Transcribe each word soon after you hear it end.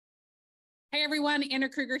Hey everyone, Anna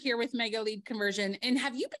Krueger here with Mega Lead Conversion. And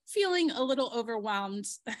have you been feeling a little overwhelmed?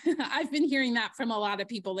 I've been hearing that from a lot of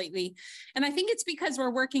people lately. And I think it's because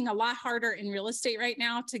we're working a lot harder in real estate right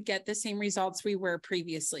now to get the same results we were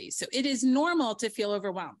previously. So it is normal to feel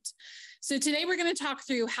overwhelmed. So today we're going to talk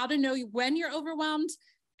through how to know when you're overwhelmed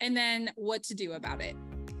and then what to do about it.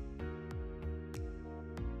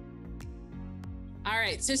 All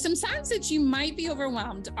right, so some signs that you might be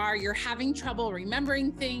overwhelmed are you're having trouble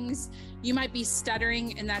remembering things, you might be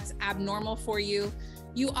stuttering and that's abnormal for you.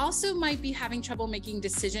 You also might be having trouble making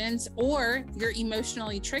decisions or you're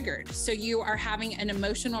emotionally triggered. So you are having an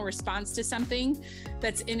emotional response to something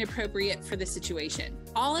that's inappropriate for the situation.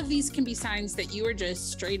 All of these can be signs that you are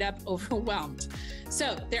just straight up overwhelmed.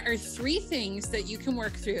 So there are 3 things that you can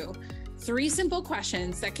work through. 3 simple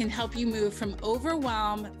questions that can help you move from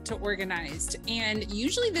overwhelmed to organized. And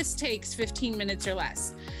usually this takes 15 minutes or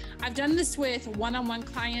less. I've done this with one-on-one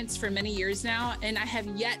clients for many years now, and I have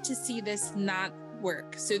yet to see this not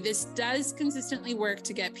work. So this does consistently work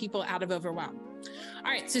to get people out of overwhelm.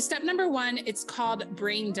 All right, so step number 1, it's called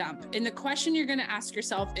brain dump. And the question you're gonna ask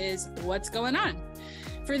yourself is, what's going on?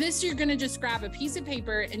 For this, you're gonna just grab a piece of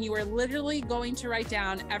paper and you are literally going to write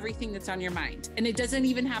down everything that's on your mind. And it doesn't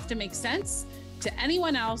even have to make sense to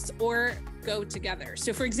anyone else or go together.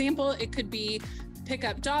 So for example, it could be pick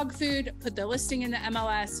up dog food, put the listing in the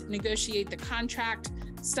MLS, negotiate the contract,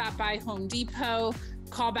 stop by Home Depot,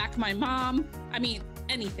 call back my mom. I mean,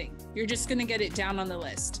 anything. You're just gonna get it down on the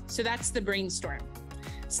list. So that's the brainstorm.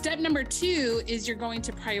 Step number 2 is you're going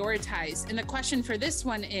to prioritize. And the question for this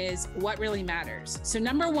one is, what really matters? So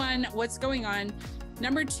number 1, what's going on?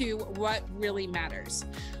 Number 2, what really matters?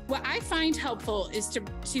 What I find helpful is to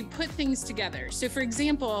put things together. So for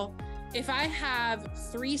example, if I have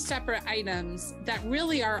 3 separate items that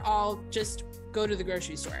really are all just go to the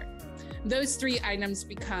grocery store, those 3 items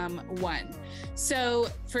become 1. So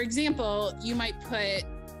for example, you might put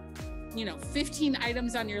 15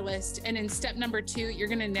 items on your list. And in step number 2, you're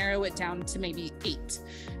going to narrow it down to maybe 8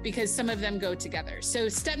 because some of them go together. So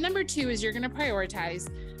step number 2 is you're going to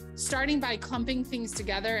prioritize, starting by clumping things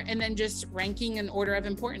together and then just ranking in order of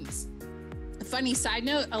importance. A funny side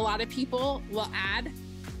note, a lot of people will add,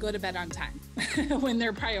 go to bed on time when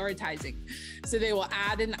they're prioritizing. So they will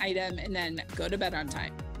add an item and then go to bed on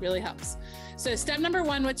time. Really helps. So step number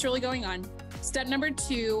 1, what's really going on? Step number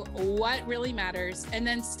 2, what really matters? And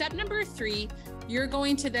then step number 3, you're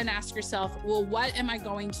going to then ask yourself, well, what am I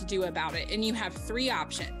going to do about it? And you have 3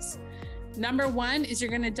 options. Number 1 is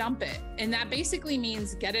you're going to dump it. And that basically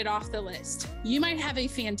means get it off the list. You might have a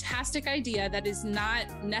fantastic idea that is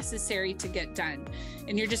not necessary to get done.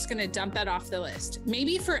 And you're just going to dump that off the list.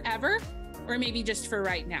 Maybe forever, or maybe just for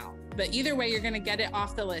right now. But either way, you're going to get it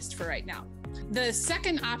off the list for right now. The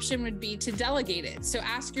second option would be to delegate it. So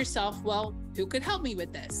ask yourself, well, who could help me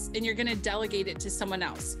with this? And you're going to delegate it to someone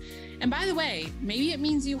else. And by the way, maybe it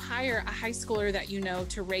means you hire a high schooler that you know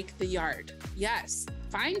to rake the yard. Yes,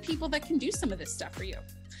 find people that can do some of this stuff for you.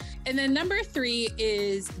 And then number 3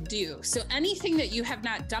 is do. So anything that you have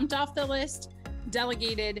not dumped off the list,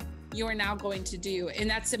 delegated, you are now going to do. And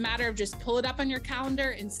that's a matter of just pull it up on your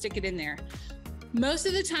calendar and stick it in there. Most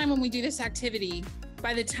of the time when we do this activity,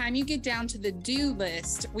 by the time you get down to the do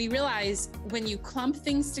list, we realize when you clump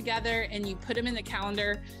things together and you put them in the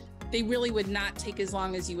calendar, they really would not take as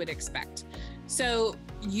long as you would expect. So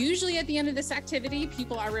usually at the end of this activity,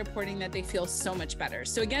 people are reporting that they feel so much better.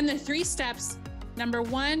 So again, the 3 steps. Number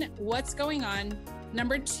 1, what's going on?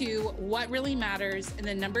 Number 2, what really matters? And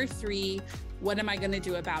then number 3, what am I going to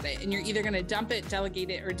do about it? And you're either going to dump it, delegate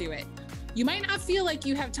it, or do it. You might not feel like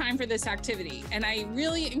you have time for this activity. And I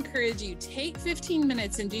really encourage you, take 15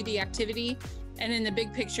 minutes and do the activity. And in the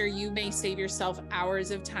big picture, you may save yourself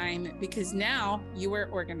hours of time because now you are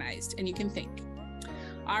organized and you can think.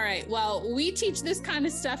 All right, well, we teach this kind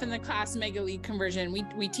of stuff in the class Mega Lead Conversion.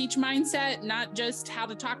 We teach mindset, not just how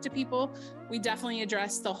to talk to people. We definitely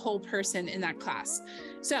address the whole person in that class.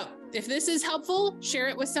 So if this is helpful, share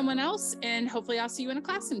it with someone else and hopefully I'll see you in a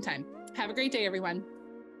class sometime. Have a great day, everyone.